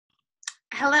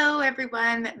Hello,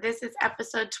 everyone. This is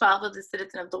episode 12 of the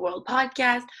Citizen of the World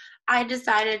podcast. I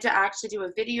decided to actually do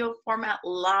a video format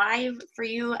live for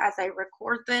you as I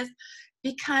record this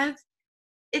because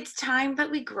it's time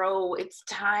that we grow. It's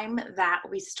time that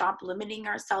we stop limiting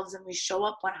ourselves and we show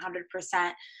up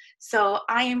 100%. So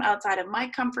I am outside of my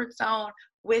comfort zone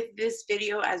with this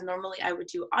video, as normally I would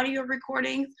do audio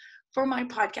recordings for my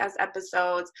podcast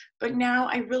episodes. But now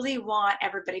I really want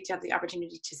everybody to have the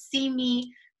opportunity to see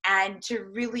me and to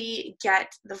really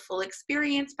get the full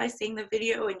experience by seeing the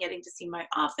video and getting to see my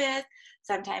office.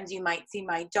 Sometimes you might see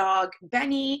my dog,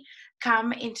 Benny,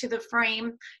 come into the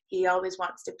frame. He always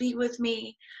wants to be with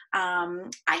me. I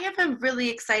have a really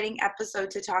exciting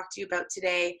episode to talk to you about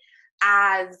today.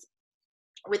 As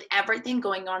with everything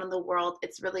going on in the world,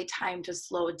 it's really time to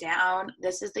slow down.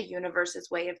 This is the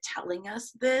universe's way of telling us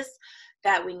this,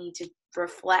 that we need to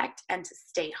reflect and to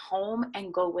stay home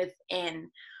and go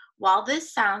within. While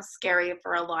this sounds scary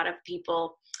for a lot of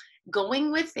people,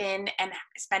 going within and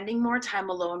spending more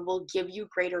time alone will give you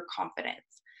greater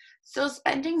confidence. So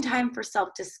spending time for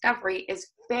self-discovery is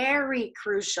very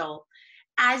crucial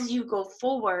as you go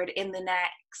forward in the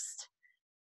next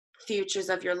futures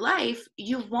of your life.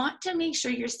 You want to make sure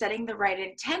you're setting the right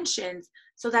intentions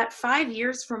so that 5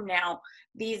 years from now,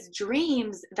 these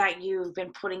dreams that you've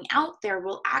been putting out there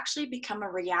will actually become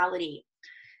a reality.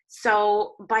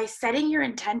 So by setting your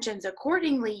intentions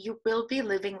accordingly, you will be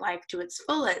living life to its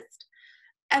fullest.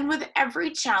 And with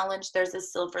every challenge, there's a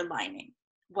silver lining.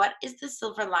 What is the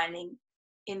silver lining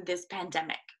in this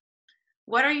pandemic?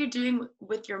 What are you doing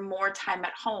with your more time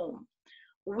at home?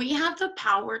 We have the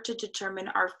power to determine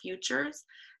our futures,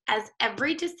 as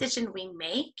every decision we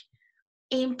make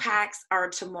impacts our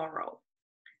tomorrow.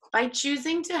 By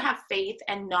choosing to have faith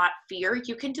and not fear,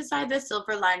 you can decide the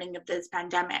silver lining of this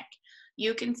pandemic.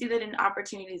 You can see that in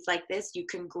opportunities like this, you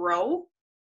can grow.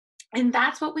 And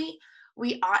that's what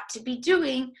we ought to be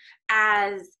doing,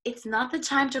 as it's not the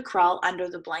time to crawl under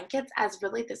the blankets, as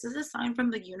really this is a sign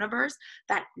from the universe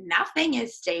that nothing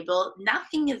is stable,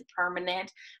 nothing is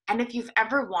permanent. And if you've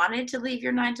ever wanted to leave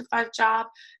your 9-to-5 job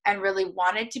and really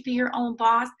wanted to be your own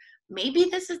boss, maybe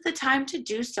this is the time to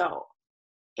do so.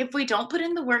 If we don't put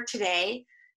in the work today,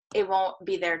 it won't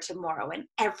be there tomorrow. And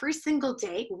every single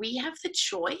day, we have the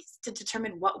choice to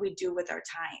determine what we do with our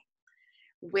time.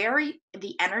 Where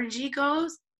the energy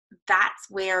goes, that's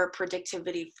where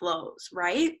productivity flows,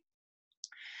 right?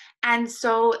 And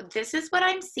so this is what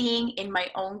I'm seeing in my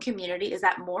own community, is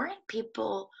that more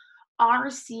people are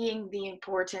seeing the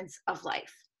importance of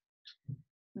life.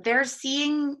 They're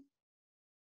seeing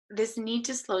this need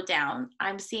to slow down.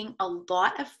 I'm seeing a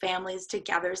lot of families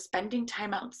together, spending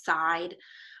time outside.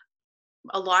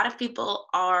 A lot of people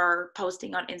are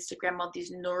posting on Instagram all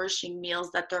these nourishing meals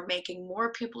that they're making.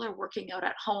 More people are working out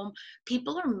at home.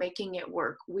 People are making it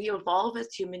work. We evolve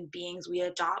as human beings. We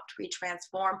adopt, we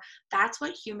transform. That's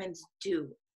what humans do.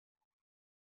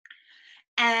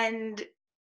 And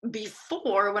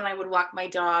before, when I would walk my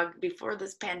dog, before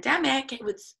this pandemic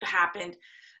happened,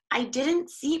 I didn't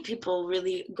see people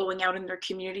really going out in their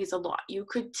communities a lot. You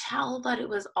could tell that it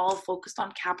was all focused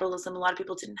on capitalism. A lot of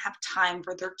people didn't have time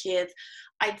for their kids.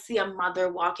 I'd see a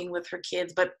mother walking with her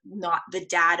kids, but not the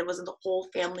dad. It wasn't the whole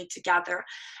family together.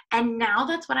 And now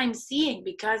that's what I'm seeing,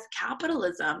 because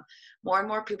capitalism, more and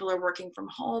more people are working from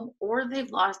home, or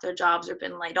they've lost their jobs or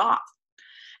been laid off.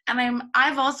 And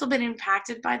I've also been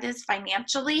impacted by this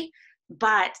financially,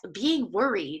 but being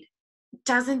worried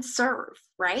doesn't serve,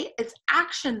 right? It's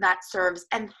action that serves,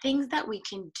 and things that we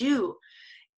can do.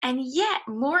 And yet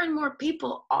more and more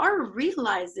people are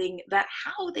realizing that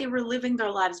how they were living their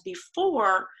lives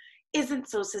before isn't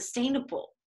so sustainable.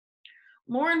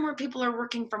 More and more people are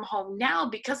working from home now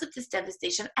because of this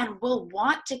devastation, and will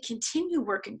want to continue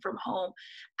working from home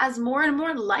as more and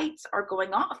more lights are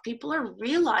going off. People are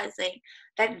realizing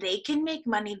that they can make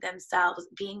money themselves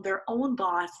being their own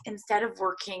boss instead of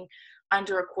working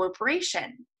under a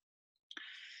corporation.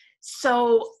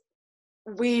 So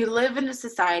we live in a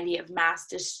society of mass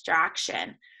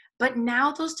distraction, but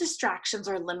now those distractions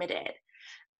are limited.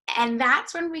 And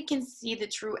that's when we can see the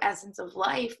true essence of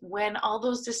life. When all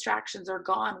those distractions are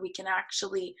gone, we can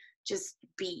actually just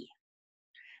be.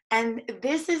 And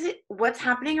this is what's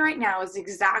happening right now, is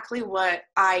exactly what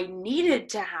I needed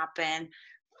to happen,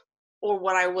 or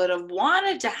what I would have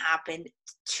wanted to happen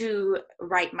to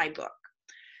write my book.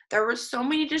 There were so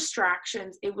many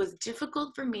distractions. It was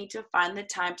difficult for me to find the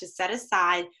time to set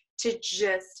aside to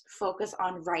just focus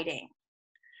on writing.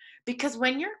 Because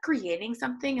when you're creating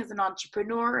something as an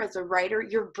entrepreneur, as a writer,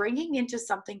 you're bringing into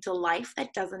something to life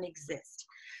that doesn't exist.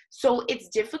 So it's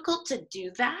difficult to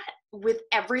do that with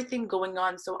everything going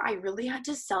on. So I really had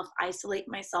to self-isolate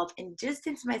myself and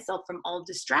distance myself from all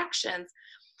distractions.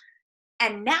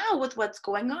 And now with what's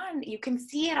going on, you can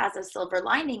see it as a silver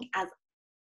lining,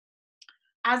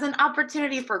 as an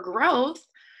opportunity for growth,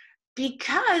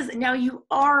 because now you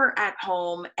are at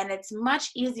home and it's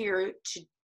much easier to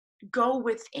go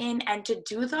within and to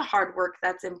do the hard work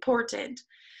that's important.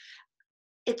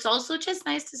 It's also just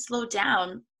nice to slow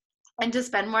down and to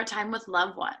spend more time with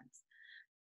loved ones.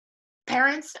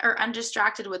 Parents are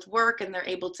undistracted with work and they're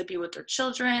able to be with their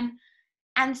children.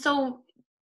 And so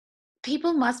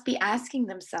people must be asking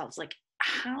themselves, like,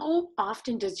 how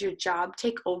often does your job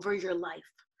take over your life?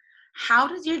 How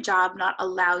does your job not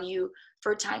allow you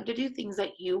for time to do things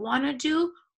that you want to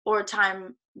do or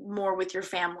time more with your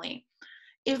family?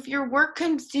 If your work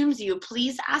consumes you,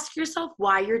 please ask yourself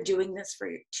why you're doing this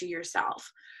to yourself.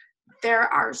 There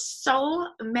are so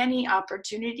many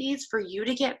opportunities for you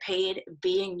to get paid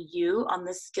being you on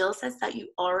the skill sets that you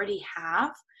already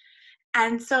have.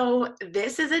 And so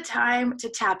this is a time to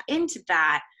tap into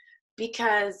that,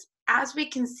 because as we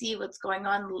can see what's going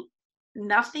on,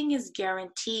 nothing is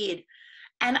guaranteed.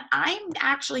 And I'm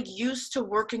actually used to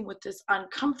working with this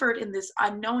uncomfort and this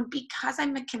unknown because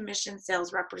I'm a commission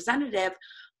sales representative.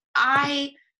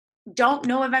 I don't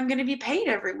know if I'm going to be paid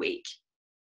every week.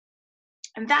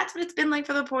 And that's what it's been like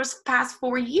for the past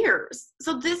 4 years.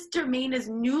 So this domain is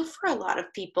new for a lot of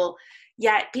people,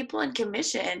 yet people in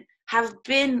commission have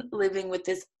been living with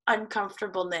this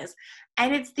uncomfortableness.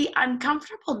 And it's the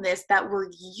uncomfortableness that we're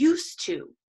used to.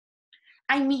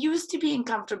 I'm used to being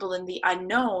comfortable in the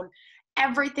unknown.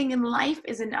 Everything in life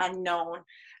is an unknown.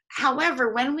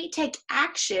 However, when we take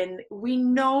action, we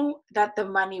know that the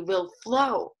money will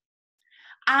flow.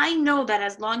 I know that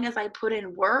as long as I put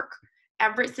in work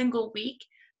every single week,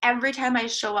 every time I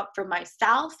show up for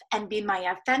myself and be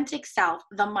my authentic self,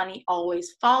 the money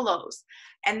always follows.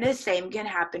 And the same can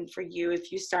happen for you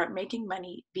if you start making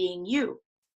money being you.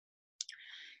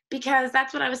 Because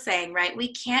that's what I was saying, right?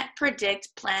 We can't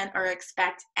predict, plan, or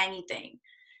expect anything.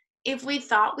 If we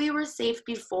thought we were safe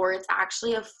before, it's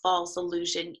actually a false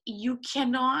illusion. You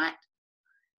cannot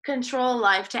control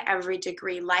life to every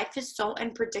degree. Life is so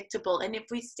unpredictable. And if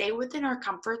we stay within our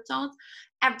comfort zones,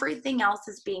 everything else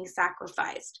is being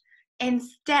sacrificed.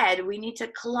 Instead, we need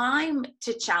to climb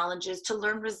to challenges to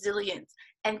learn resilience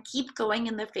and keep going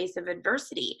in the face of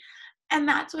adversity. And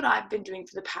that's what I've been doing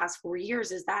for the past 4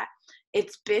 years, is that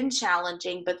it's been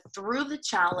challenging, but through the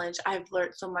challenge, I've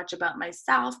learned so much about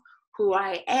myself, who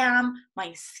I am,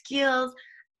 my skills.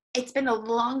 It's been a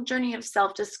long journey of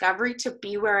self-discovery to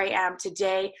be where I am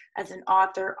today as an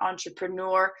author,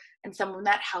 entrepreneur, and someone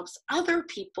that helps other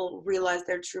people realize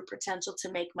their true potential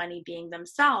to make money being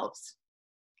themselves.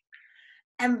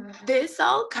 And this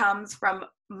all comes from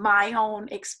my own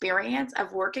experience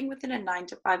of working within a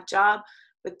 9-to-5 job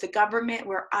with the government,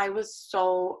 where I was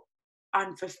so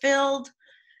unfulfilled.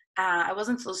 I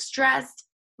wasn't so stressed,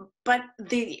 but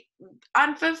the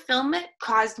unfulfillment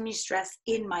caused me stress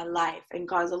in my life and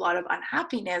caused a lot of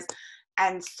unhappiness.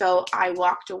 And so I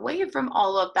walked away from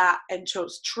all of that and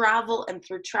chose travel. And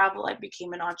through travel, I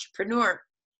became an entrepreneur.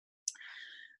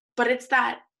 But it's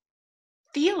that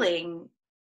feeling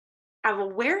of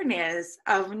awareness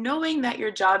of knowing that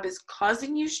your job is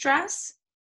causing you stress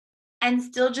and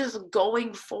still just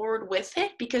going forward with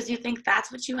it because you think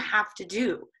that's what you have to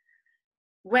do.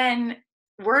 When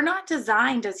we're not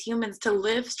designed as humans to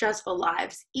live stressful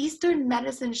lives. Eastern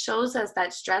medicine shows us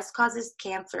that stress causes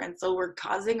cancer, and so we're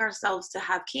causing ourselves to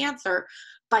have cancer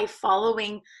by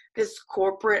following this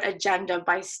corporate agenda,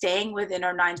 by staying within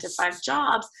our 9-to-5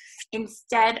 jobs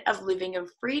instead of living a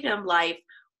freedom life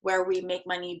where we make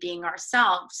money being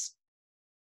ourselves.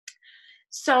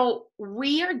 So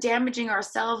we are damaging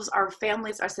ourselves, our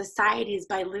families, our societies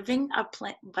by living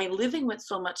with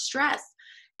so much stress.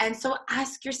 And so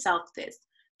ask yourself this: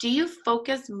 do you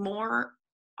focus more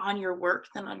on your work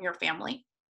than on your family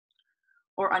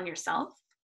or on yourself?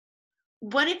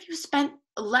 What if you spent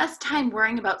less time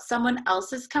worrying about someone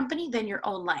else's company than your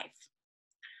own life?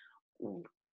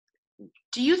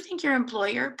 Do you think your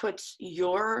employer puts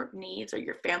your needs or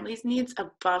your family's needs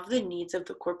above the needs of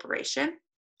the corporation?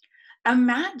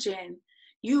 Imagine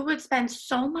you would spend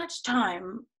so much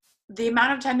time, the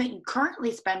amount of time that you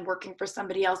currently spend working for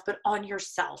somebody else, but on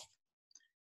yourself.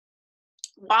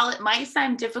 While it might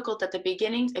sound difficult at the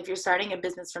beginning, if you're starting a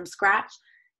business from scratch,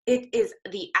 it is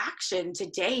the action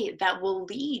today that will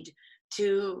lead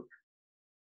to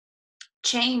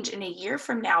change in a year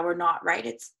from now or not, right?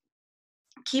 It's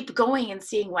keep going and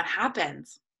seeing what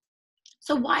happens.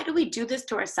 So why do we do this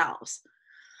to ourselves?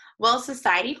 Well,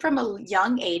 society from a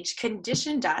young age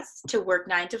conditioned us to work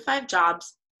 9 to 5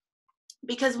 jobs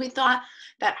because we thought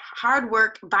that hard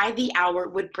work by the hour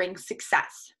would bring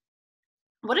success.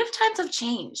 What if times have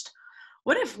changed?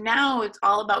 What if now it's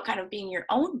all about kind of being your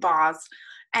own boss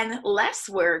and less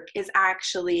work is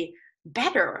actually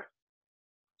better?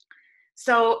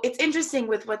 So it's interesting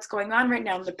with what's going on right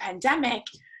now in the pandemic.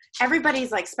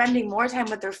 Everybody's like spending more time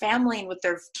with their family and with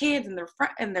their kids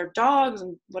and their dogs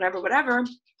and whatever.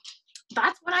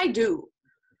 That's what I do.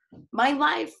 My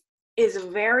life is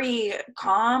very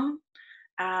calm.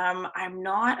 I'm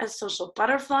not a social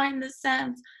butterfly in this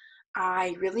sense.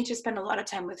 I really just spend a lot of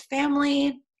time with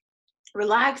family,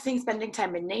 relaxing, spending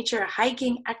time in nature,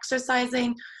 hiking,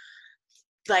 exercising.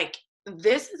 Like,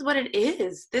 this is what it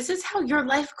is. This is how your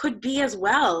life could be as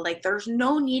well. Like, there's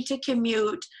no need to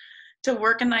commute to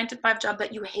work a 9 to 5 job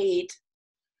that you hate.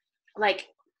 Like,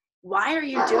 why are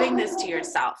you doing this to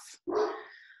yourself?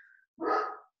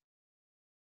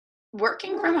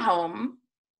 Working from home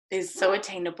is so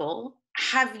attainable.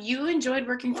 Have you enjoyed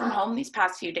working from home these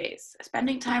past few days?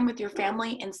 Spending time with your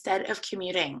family instead of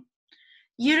commuting?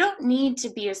 You don't need to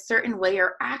be a certain way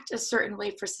or act a certain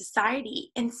way for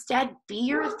society. Instead, be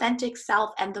your authentic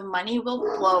self and the money will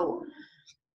flow.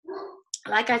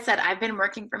 Like I said, I've been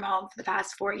working from home for the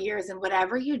past 4 years, and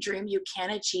whatever you dream, you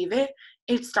can achieve it.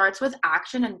 It starts with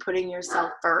action and putting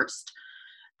yourself first.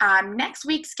 Next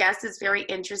week's guest is very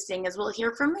interesting, as we'll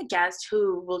hear from a guest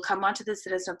who will come onto the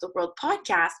Citizen of the World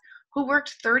podcast, who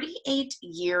worked 38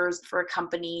 years for a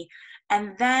company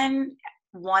and then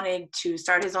wanted to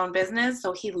start his own business.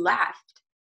 So he left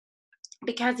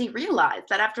because he realized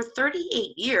that after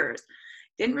 38 years,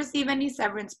 didn't receive any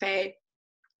severance pay,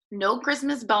 no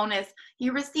Christmas bonus. He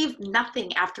received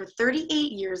nothing after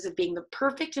 38 years of being the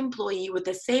perfect employee with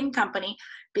the same company,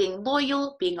 being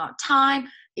loyal, being on time,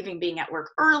 even being at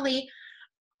work early.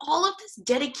 All of this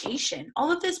dedication, all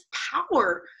of this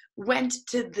power went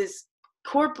to this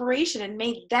corporation and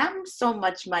made them so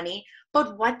much money.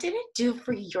 But what did it do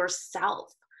for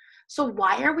yourself? So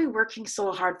why are we working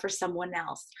so hard for someone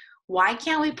else? Why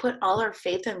can't we put all our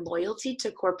faith and loyalty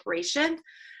to corporations?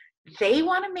 They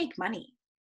want to make money,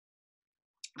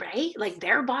 right? Like,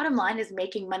 their bottom line is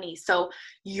making money. So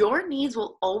your needs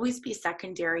will always be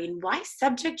secondary. And why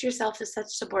subject yourself to such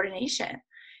subordination?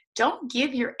 Don't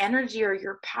give your energy or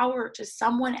your power to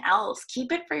someone else.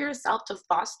 Keep it for yourself to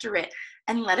foster it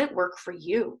and let it work for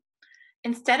you.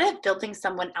 Instead of building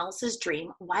someone else's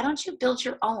dream, why don't you build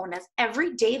your own? As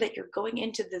every day that you're going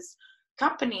into this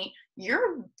company,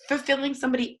 you're fulfilling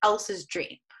somebody else's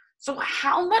dream. So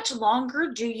how much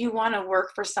longer do you want to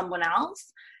work for someone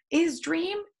else's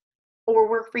dream or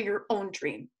work for your own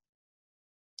dream?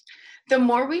 The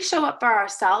more we show up for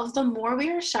ourselves, the more we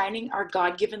are shining our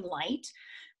God-given light.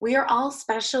 We are all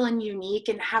special and unique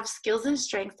and have skills and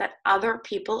strengths that other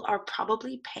people are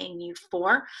probably paying you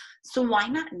for. So why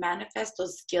not manifest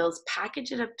those skills,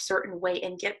 package it a certain way,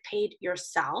 and get paid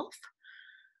yourself?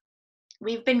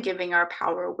 We've been giving our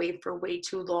power away for way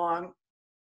too long.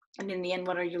 And in the end,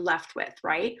 what are you left with,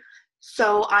 right?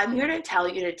 So I'm here to tell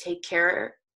you to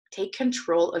take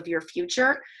control of your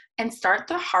future and start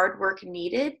the hard work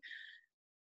needed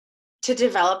to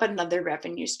develop another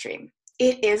revenue stream.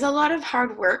 It is a lot of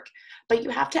hard work, but you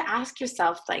have to ask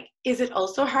yourself, like, is it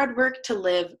also hard work to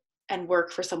live and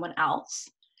work for someone else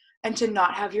and to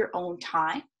not have your own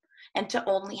time and to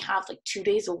only have like 2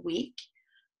 days a week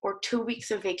or 2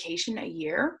 weeks of vacation a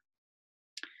year?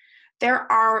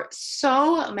 There are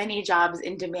so many jobs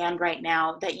in demand right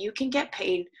now that you can get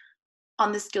paid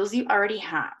on the skills you already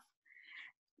have.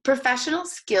 Professional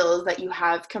skills that you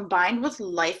have combined with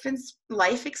life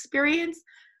experience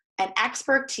and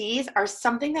expertise are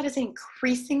something that is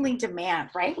increasingly demand,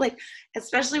 right? Like,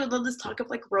 especially with all this talk of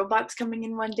like robots coming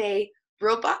in one day,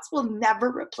 robots will never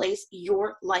replace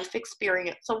your life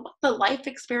experience. So the life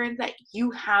experience that you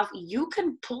have, you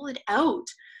can pull it out,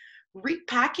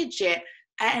 repackage it,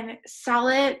 and sell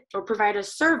it or provide a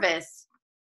service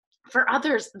for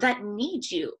others that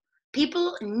need you.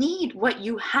 People need what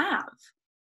you have.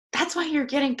 That's why you're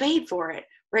getting paid for it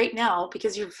right now,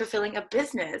 because you're fulfilling a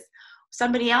business,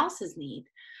 somebody else's need.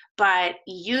 But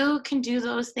you can do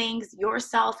those things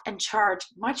yourself and charge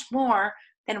much more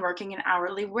than working an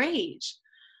hourly wage.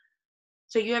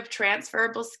 So you have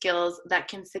transferable skills that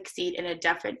can succeed in a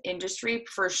different industry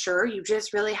for sure. You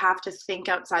just really have to think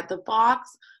outside the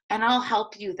box, and I'll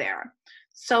help you there.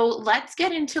 So let's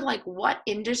get into like what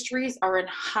industries are in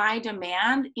high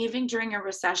demand even during a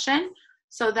recession,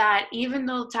 so that even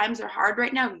though times are hard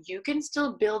right now, you can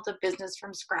still build a business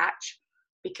from scratch,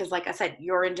 because like I said,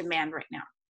 you're in demand right now.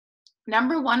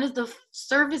 Number one is the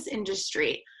service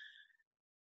industry.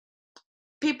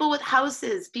 people with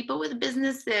houses, people with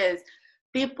businesses,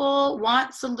 people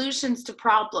want solutions to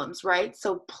problems, right?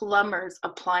 So plumbers,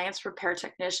 appliance repair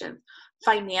technicians,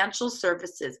 financial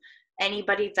services,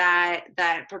 anybody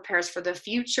that prepares for the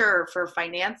future, for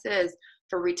finances,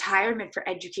 for retirement, for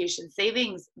education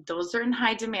savings, those are in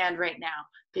high demand right now.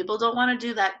 People don't want to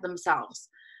do that themselves.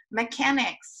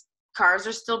 Mechanics, cars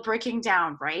are still breaking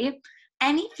down, right?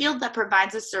 Any field that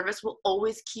provides a service will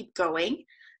always keep going.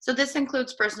 So this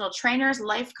includes personal trainers,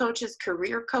 life coaches,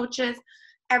 career coaches.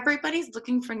 Everybody's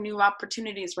looking for new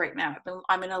opportunities right now.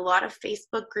 I'm in a lot of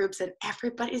Facebook groups and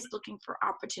everybody's looking for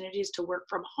opportunities to work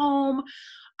from home.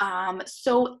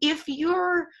 So if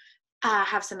you're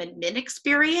have some admin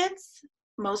experience,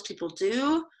 most people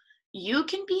do, you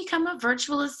can become a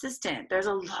virtual assistant. There's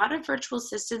a lot of virtual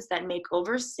assistants that make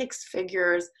over six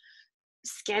figures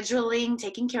scheduling,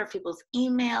 taking care of people's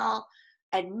email,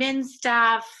 admin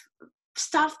stuff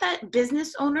that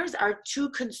business owners are too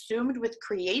consumed with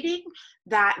creating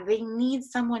that they need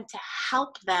someone to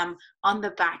help them on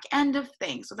the back end of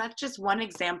things. So that's just one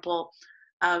example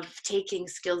of taking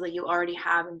skills that you already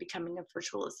have and becoming a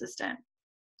virtual assistant.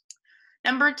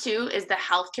 Number two is the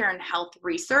healthcare and health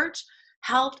research.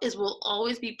 Health will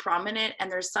always be prominent,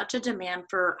 and there's such a demand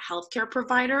for healthcare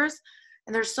providers.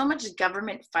 And there's so much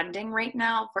government funding right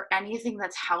now for anything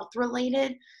that's health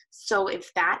related. So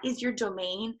if that is your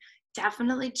domain,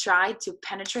 definitely try to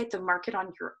penetrate the market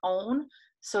on your own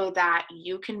so that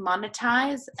you can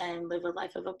monetize and live a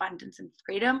life of abundance and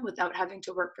freedom without having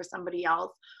to work for somebody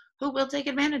else who will take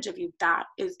advantage of you. That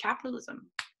is capitalism.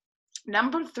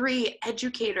 Number three,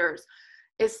 educators,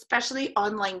 especially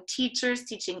online teachers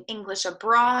teaching English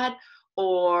abroad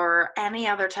or any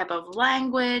other type of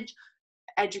language,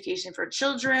 education for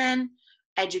children,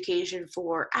 education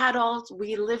for adults.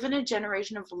 We live in a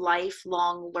generation of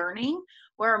lifelong learning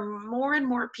where more and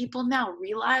more people now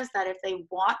realize that if they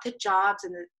want the jobs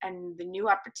and the new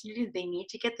opportunities, they need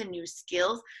to get the new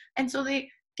skills. And so they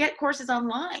get courses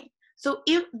online. So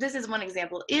if this is one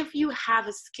example, if you have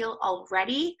a skill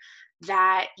already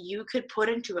that you could put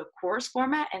into a course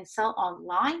format and sell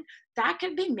online, that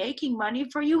could be making money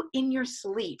for you in your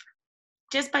sleep.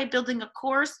 Just by building a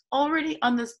course already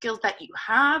on the skills that you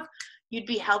have, you'd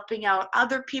be helping out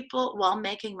other people while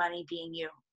making money being you.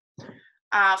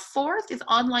 Fourth is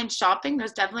online shopping.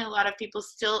 There's definitely a lot of people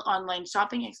still online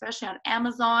shopping, especially on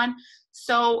Amazon.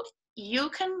 So you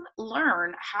can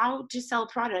learn how to sell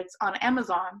products on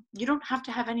Amazon. You don't have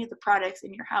to have any of the products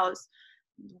in your house.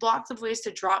 Lots of ways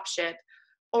to drop ship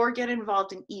or get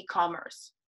involved in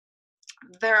e-commerce.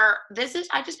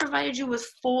 I just provided you with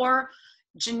 4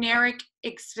 generic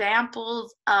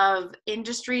examples of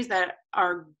industries that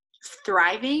are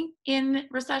thriving in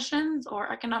recessions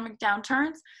or economic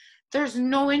downturns. There's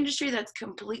no industry that's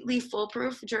completely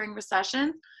foolproof during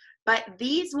recessions, but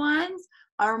these ones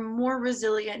are more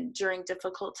resilient during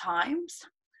difficult times.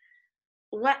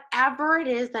 Whatever it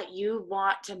is that you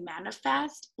want to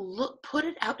manifest, put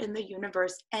it out in the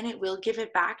universe and it will give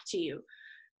it back to you.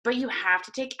 But you have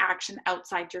to take action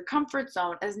outside your comfort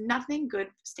zone, as nothing good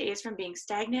stays from being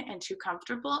stagnant and too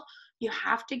comfortable. You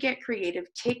have to get creative,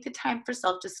 take the time for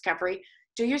self-discovery,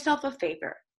 do yourself a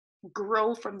favor,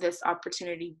 grow from this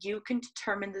opportunity. You can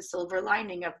determine the silver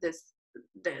lining of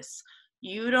this.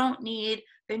 You don't need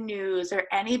the news or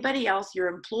anybody else, your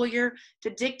employer,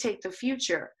 to dictate the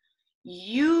future.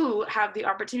 You have the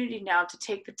opportunity now to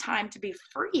take the time to be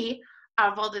free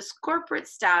of all this corporate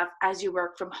stuff as you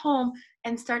work from home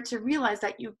and start to realize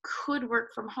that you could work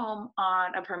from home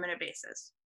on a permanent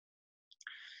basis.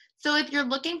 So if you're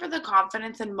looking for the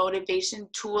confidence and motivation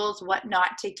tools,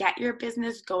 whatnot, to get your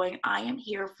business going, I am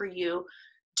here for you.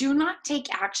 Do not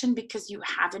take action because you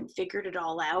haven't figured it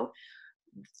all out.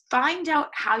 Find out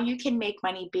how you can make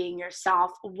money being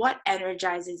yourself, what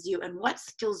energizes you, and what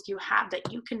skills you have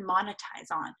that you can monetize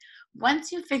on.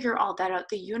 Once you figure all that out,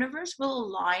 the universe will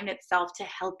align itself to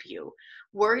help you.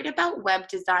 Worried about web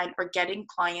design or getting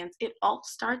clients, it all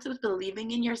starts with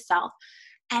believing in yourself,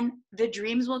 and the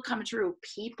dreams will come true.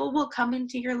 People will come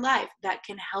into your life that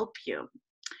can help you.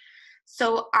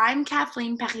 So I'm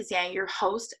Kathleen Parisien, your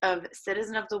host of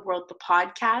Citizen of the World, the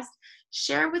podcast.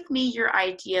 Share with me your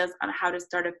ideas on how to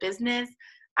start a business.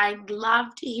 I'd love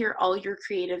to hear all your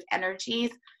creative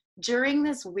energies. During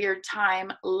this weird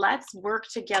time, let's work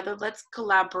together. Let's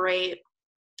collaborate.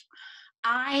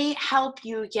 I help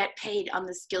you get paid on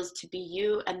the skills to be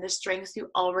you and the strengths you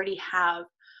already have.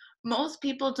 Most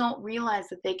people don't realize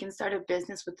that they can start a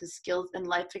business with the skills and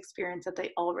life experience that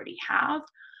they already have.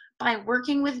 By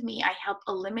working with me, I help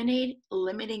eliminate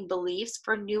limiting beliefs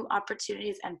for new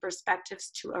opportunities and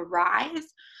perspectives to arise.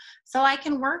 So I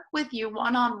can work with you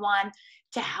one-on-one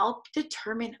to help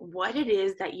determine what it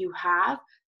is that you have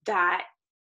that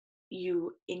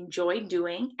you enjoy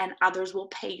doing and others will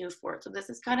pay you for it. So this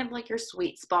is kind of like your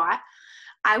sweet spot.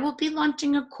 I will be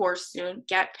launching a course soon,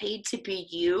 Get Paid to Be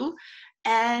You.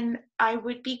 And I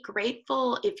would be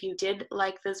grateful if you did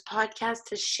like this podcast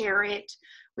to share it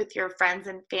with your friends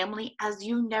and family, as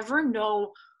you never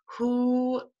know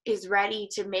who is ready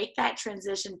to make that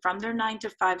transition from their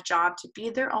 9-to-5 job to be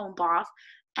their own boss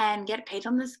and get paid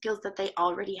on the skills that they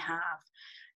already have.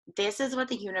 This is what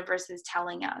the universe is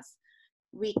telling us.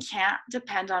 We can't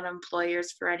depend on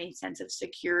employers for any sense of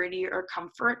security or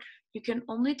comfort. You can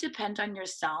only depend on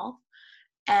yourself.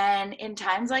 And in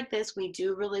times like this, we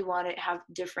do really want to have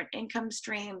different income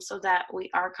streams so that we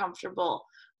are comfortable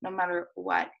no matter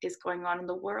what is going on in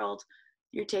the world.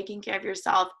 You're taking care of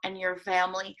yourself and your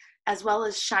family, as well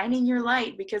as shining your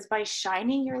light, because by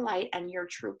shining your light and your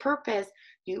true purpose,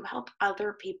 you help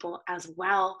other people as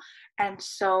well. And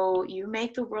so you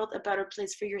make the world a better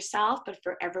place for yourself, but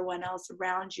for everyone else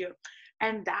around you.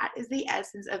 And that is the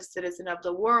essence of Citizen of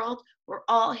the World. We're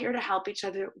all here to help each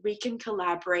other. We can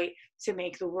collaborate to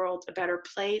make the world a better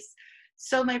place.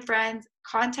 So my friends,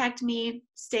 contact me,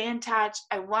 stay in touch.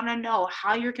 I want to know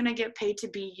how you're going to get paid to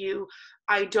be you.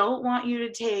 I don't want you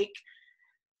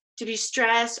to be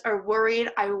stressed or worried.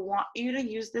 I want you to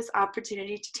use this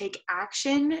opportunity to take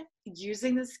action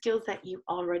using the skills that you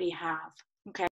already have. Okay.